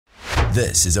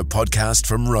This is a podcast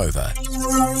from Rover.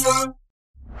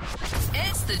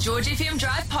 It's the George FM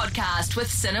Drive podcast with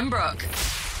Sin and Brooke.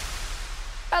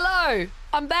 Hello,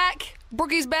 I'm back.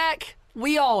 Brookie's back.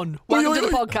 We on. Welcome to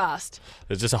the podcast.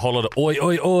 There's just a whole lot of oi,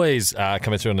 oi, ois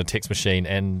coming through on the text machine.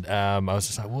 And I was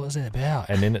just like, what is that about?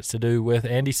 And then it's to do with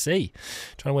Andy C.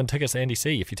 Trying to win tickets to Andy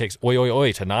C. If you text oi, oi,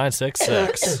 oi to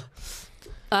 966.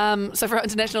 So for our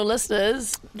international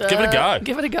listeners, Give it a go.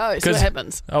 Give it a go. See what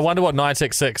happens. I wonder what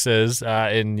 966 is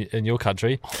in your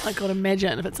country. I could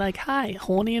imagine if it's like, hey,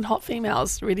 horny and hot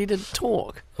females ready to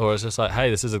talk. Or it's just like, hey,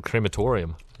 this is a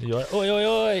crematorium. You're like, oi,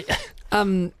 oi,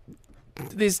 oi.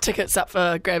 There's tickets up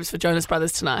for grabs for Jonas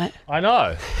Brothers tonight. I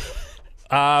know.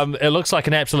 It looks like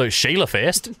an absolute Sheila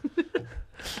fest.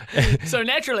 So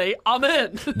naturally, I'm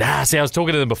in. Nah, see, I was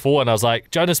talking to them before and I was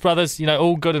like, Jonas Brothers,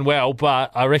 all good and well,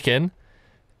 but I reckon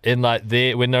when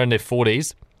they're in their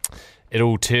 40s,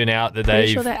 it'll turn out that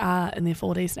Pretty sure they are in their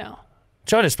 40s now.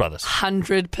 Jonas Brothers.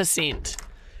 100%.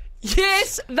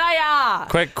 Yes, they are.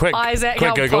 Quick Isaac, quick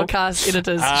our Google. podcast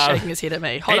editor's shaking his head at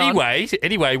me. Hold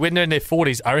Anyway, when they're in their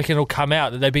 40s, I reckon it'll come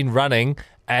out that they've been running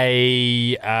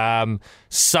a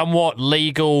somewhat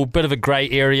legal, bit of a grey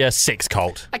area sex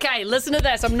cult. Okay, listen to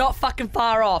this. I'm not fucking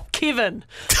far off. Kevin.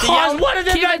 What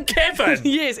did they know, Kevin?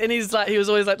 Yes, and he was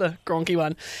always like the gronky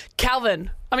one. Kevin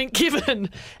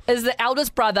is the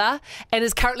eldest brother and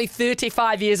is currently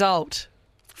 35 years old.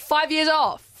 5 years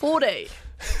off, 40.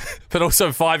 But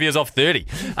also 5 years off 30.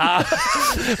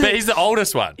 But he's the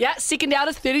oldest one. Yeah, second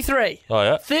eldest, 33. Oh,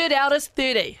 yeah? Third eldest,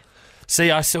 30.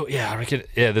 See, I reckon,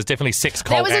 there's definitely sex That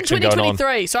cult was in action going on.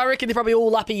 2023, so I reckon they're probably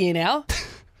all up a year now.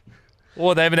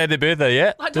 Or they haven't had their birthday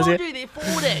yet. I told you, they're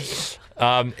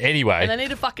 40. Anyway. And they need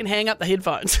to fucking hang up the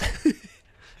headphones.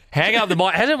 Hang up the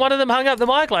mic. Hasn't one of them hung up the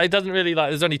mic? Like, it doesn't really,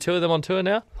 there's only two of them on tour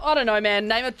now. I don't know, man.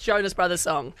 Name a Jonas Brothers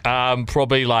song.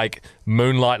 Probably like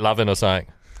Moonlight Lovin' or something.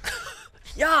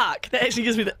 Yuck. That actually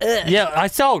gives me the ick. Yeah, I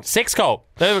told. Sex cult.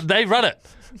 They run it.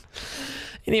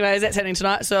 Anyways, that's happening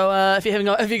tonight. So if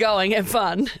you're going, have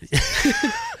fun.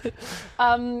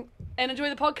 And enjoy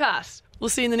the podcast. We'll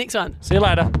see you in the next one. See you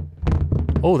later.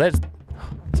 Oh, has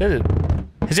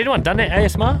anyone done that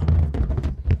ASMR?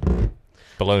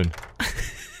 Balloon.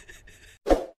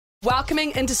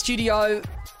 Welcoming into studio,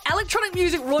 electronic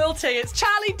music royalty. It's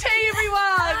Charlie T,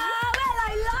 everyone.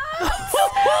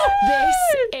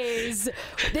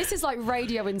 This is like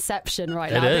radio inception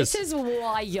right It now. is. This is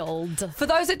wild. For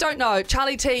those that don't know,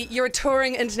 Charlie T, you're a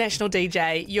touring international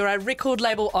DJ. You're a record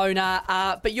label owner,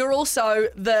 but you're also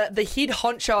the head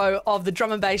honcho of the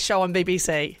drum and bass show on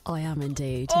BBC. I am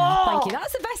indeed. Oh! Yeah. Thank you.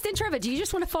 That's the best intro ever. Do you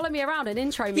just want to follow me around and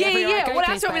intro me? everywhere I go, What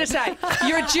else do you want me to say?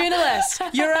 You're a journalist.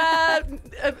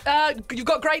 You've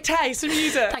got great taste in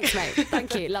music. Thanks, mate.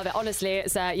 Thank you. Love it. Honestly,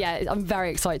 it's I'm very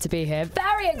excited to be here.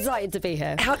 Very excited to be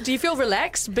here. How do you feel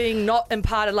relaxed being not in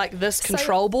part of like this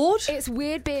control board? It's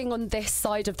weird being on this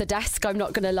side of the desk, I'm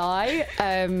not going to lie.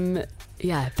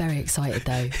 Yeah, very excited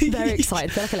though. Very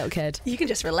excited. Feel like a little kid. You can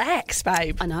just relax,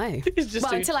 babe. I know.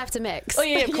 Until I have to mix. Oh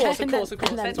yeah, of course. And That's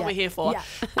then, what we're here for. Yeah.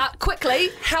 Quickly,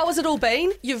 how has it all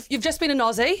been? You've just been in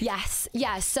Aussie. Yes.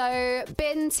 So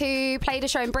played a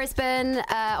show in Brisbane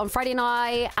on Friday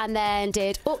night, and then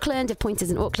did Pointers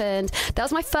in Auckland. That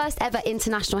was my first ever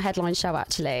international headline show,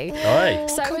 actually. Oi.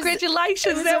 So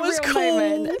Congratulations, that was a real cool.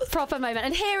 moment, proper moment,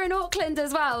 and here in Auckland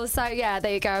as well. So yeah,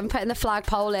 there you go. I'm putting the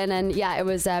flagpole in, and yeah, it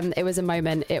was a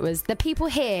moment. It was the people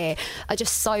here are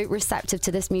just so receptive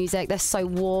to this music. They're so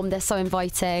warm. They're so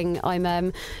inviting.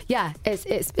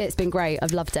 It's been great.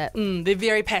 I've loved it. They're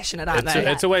very passionate, aren't they?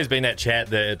 It's always been that chat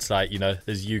that it's like,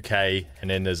 there's UK and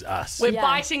then there's us. We're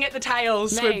biting at the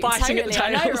tails. Mate, We're biting at the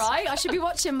totally. tails. I know, right? I should be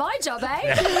watching my job,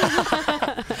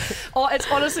 eh? Oh, it's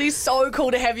honestly so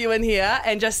cool to have you in here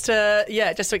and just to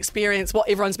experience what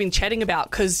everyone's been chatting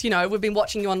about, because we've been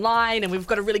watching you online and we've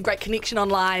got a really great connection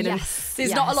online. Yes, and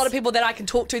there's not a lot of people that I can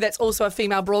talk to that's also a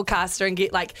female broadcaster and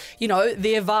get their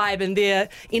vibe and their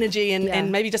energy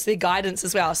and maybe just their guidance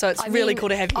as well. So it's really cool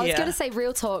to have you here. I was here. going to say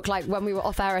real talk, like when we were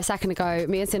off air a second ago,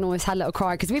 me and Sin always had a little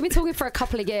cry because we've been talking for a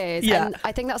couple of years, and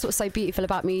I think that's what's so beautiful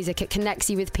about music. It connects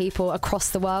you with people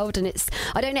across the world, and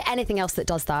I don't know anything else that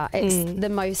does that. It's the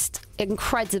most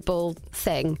incredible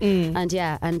thing, and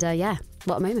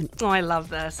what a moment. Oh, I love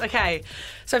this. Okay,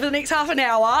 so for the next half an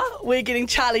hour, we're getting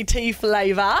Charlie T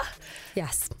flavour.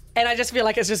 Yes. And I just feel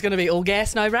like it's just going to be all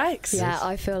gas, no brakes. Yeah,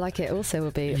 I feel like it also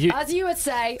will be. As you would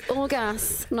say, all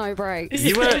gas, no brakes.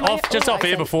 You were off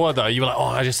air before, though. You were like,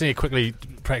 I just need to quickly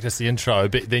practice the intro,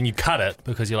 but then you cut it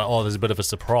because you're like, oh, there's a bit of a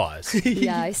surprise.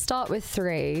 Yeah, I start with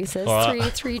 3. So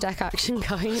there's three deck action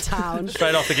going down.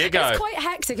 Straight off the get-go. It's quite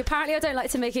hectic. Apparently, I don't like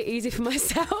to make it easy for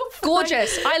myself.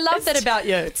 Gorgeous. I love that about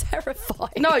you.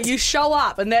 Terrifying. No, you show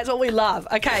up, and that's what we love.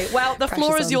 Okay, well, the floor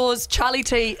Pressure's is on. yours. Charlie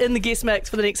T in the guest mix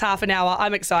for the next half an hour.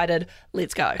 I'm excited.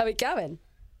 Let's go. Are we going?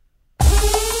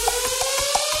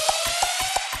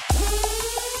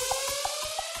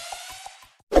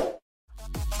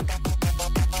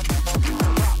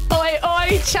 Oi,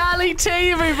 oi, Charlie T,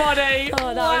 everybody.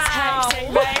 Oh, that was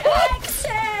hectic, mate.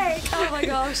 Hectic! Oh my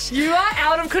gosh. You are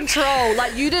out of control.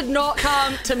 Like, you did not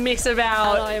come to mess And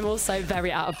about. I am also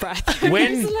very out of breath.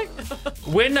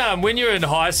 When you're in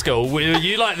high school, were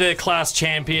you like the class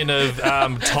champion of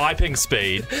typing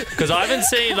speed? Because I haven't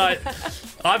seen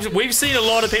we've seen a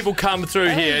lot of people come through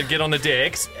here and get on the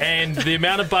decks, and the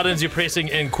amount of buttons you're pressing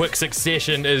in quick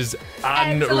succession is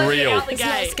Absolutely unreal. out the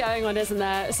There's lots going on, isn't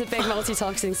there? It's a big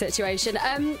multitasking situation.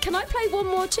 Can I play one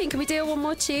more tune? Can we do one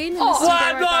more tune? Oh,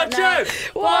 One more tune!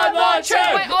 One more tune!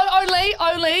 Wait,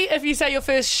 only if you say your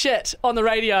first shit on the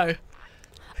radio.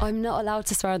 I'm not allowed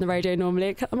to swear on the radio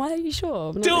normally. Are you sure?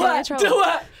 I'm not Do gonna get in it, trouble. do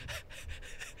it.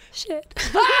 Shit.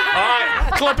 All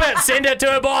right, clip it, send it to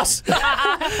her boss.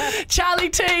 Charlie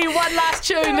T, one last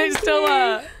tune. Let's do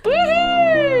it.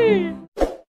 Woohoo!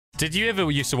 Did you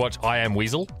ever used to watch I Am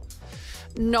Weasel?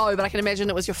 No, but I can imagine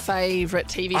it was your favourite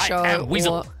TV show I Am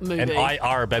Weasel. or movie. And I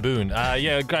Are a Baboon.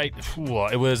 Yeah, great.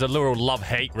 It was a little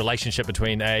love-hate relationship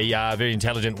between a very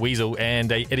intelligent weasel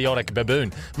and a idiotic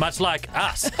baboon, much like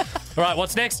us. All right,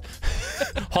 what's next?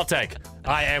 Hot take.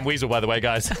 I am Weasel, by the way,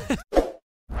 guys.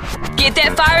 Get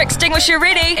that fire extinguisher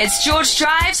ready. It's George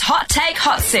Drive's Hot Take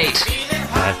Hot Seat.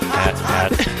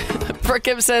 Brooke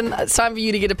Gibson, it's time for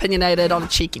you to get opinionated on a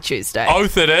Cheeky Tuesday.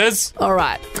 Oath it is. All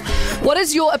right. What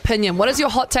is your opinion? What is your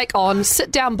hot take on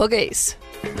sit-down boogies?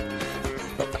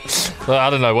 Well,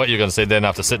 I don't know what you're going to say then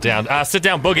after sit down.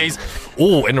 Sit-down boogies.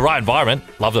 Oh, in the right environment.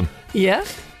 Love them. Yeah?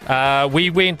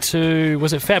 We went to,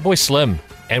 was it Fatboy Slim?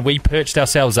 And we perched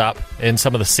ourselves up in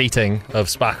some of the seating of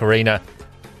Spark Arena.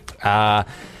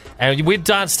 And we'd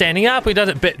done standing up, we done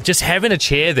it, but just having a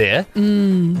chair there,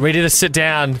 ready to sit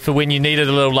down for when you needed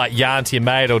a little like yarn to your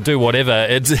mate or do whatever.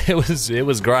 It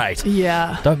was great.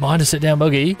 Yeah. Don't mind a sit down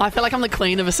boogie. I feel like I'm the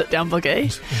queen of a sit-down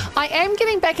boogie. I am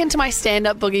getting back into my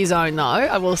stand-up boogie zone, though,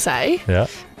 I will say. Yeah.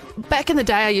 Back in the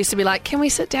day, I used to be like, can we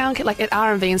sit down? Like at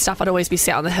R&V and stuff, I'd always be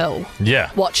sat on the hill Yeah.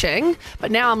 watching.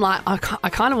 But now I'm like, I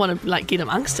kind of want to like get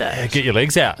amongst it. Get your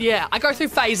legs out. Yeah, I go through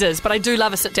phases, but I do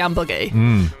love a sit-down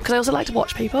boogie because I also like to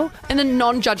watch people in a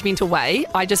non-judgmental way.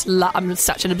 I'm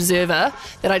such an observer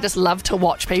that I just love to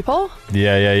watch people.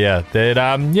 Yeah. That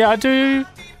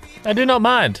I do not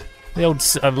mind.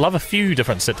 I love a few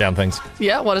different sit down things.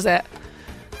 Yeah, what is that?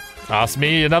 Ask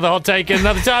me another hot take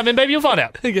another time, and maybe you'll find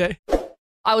out. Okay.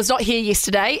 I was not here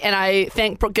yesterday, and I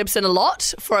thank Brooke Gibson a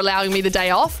lot for allowing me the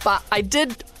day off, but I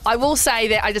will say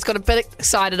that I just got a bit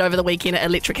excited over the weekend at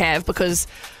Electric Ave because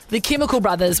the Chemical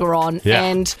Brothers were on,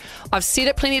 and I've said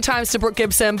it plenty of times to Brooke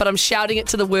Gibson, but I'm shouting it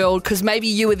to the world because maybe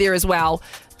you were there as well.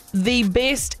 The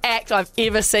best act I've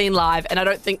ever seen live, and I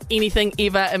don't think anything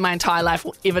ever in my entire life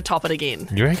will ever top it again.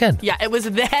 You reckon? Yeah, it was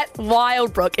that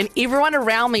wild, Brooke, and everyone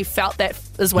around me felt that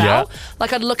as well. Yeah.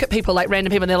 Like, I'd look at people, like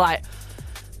random people, and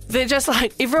they're just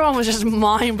like, everyone was just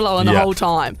mind-blowing the whole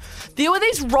time. There were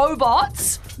these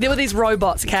robots,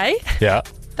 okay? Yeah.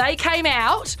 They came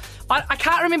out. I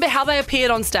can't remember how they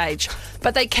appeared on stage,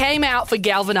 but they came out for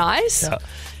Galvanise. Yeah.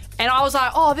 And I was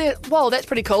like, whoa, that's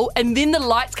pretty cool. And then the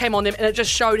lights came on them and it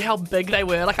just showed how big they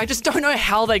were. Like, I just don't know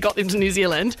how they got them to New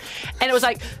Zealand. And it was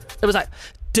like,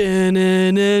 and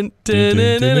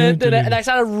they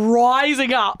started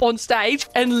rising up on stage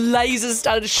and lasers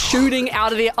started shooting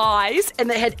out of their eyes and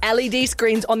they had LED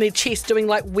screens on their chest doing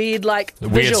like weird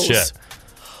visuals. Shit.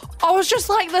 I was just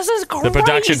like, this is crazy. The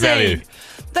production value.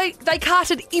 They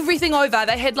carted everything over.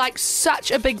 They had like such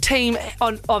a big team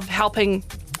of helping,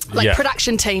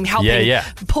 production team helping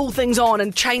pull things on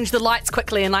and change the lights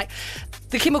quickly, and like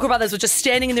the Chemical Brothers were just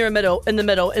standing in the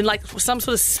middle in like some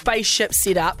sort of spaceship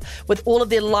setup with all of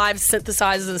their live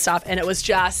synthesizers and stuff, and it was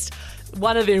just,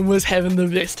 one of them was having the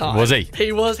best time. Was he?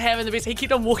 He was having the best. He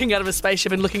kept on walking out of his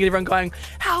spaceship and looking at everyone going,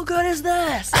 how good is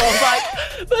this? I was like,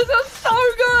 this is so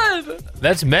good.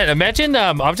 That's mad. Imagine,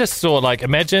 I've just thought, like,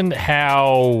 imagine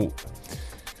how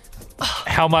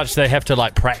much they have to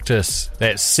like practice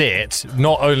that set,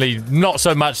 not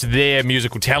so much their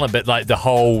musical talent, but like the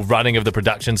whole running of the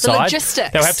production side.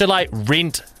 Logistics. They'll have to like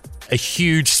rent a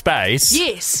huge space.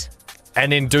 Yes.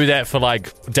 And then do that for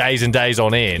like days and days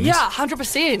on end. Yeah,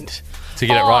 100%. to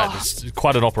get it right. It's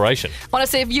quite an operation.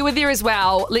 Honestly, if you were there as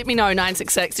well, let me know,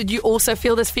 966. Did you also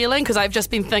feel this feeling? Because I've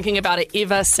just been thinking about it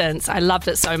ever since. I loved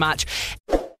it so much.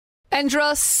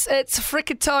 Andros, it's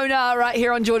Frikatona right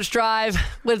here on George Drive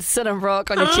with Sid and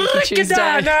Brooke on your Cheeky Tuesday.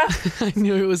 I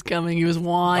knew it was coming. He was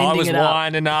winding it up. I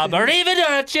was winding up.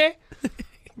 Arrivederci.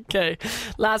 Okay,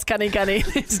 last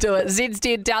cunny. Let's do it. Zed's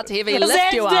dead, doubt to heavy. Lift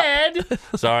Zed's you up. dead.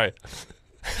 Sorry.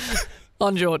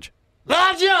 On George.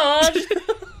 On George.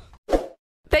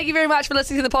 Thank you very much for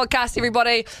listening to the podcast,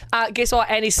 everybody. Guess what?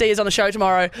 Annie C is on the show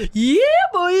tomorrow. Yeah,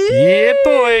 boy. Yeah,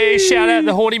 boy. Shout out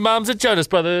the horny mums at Jonas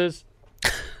Brothers.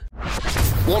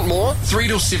 Want more? 3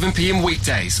 till 7 p.m.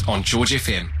 weekdays on George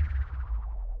FM.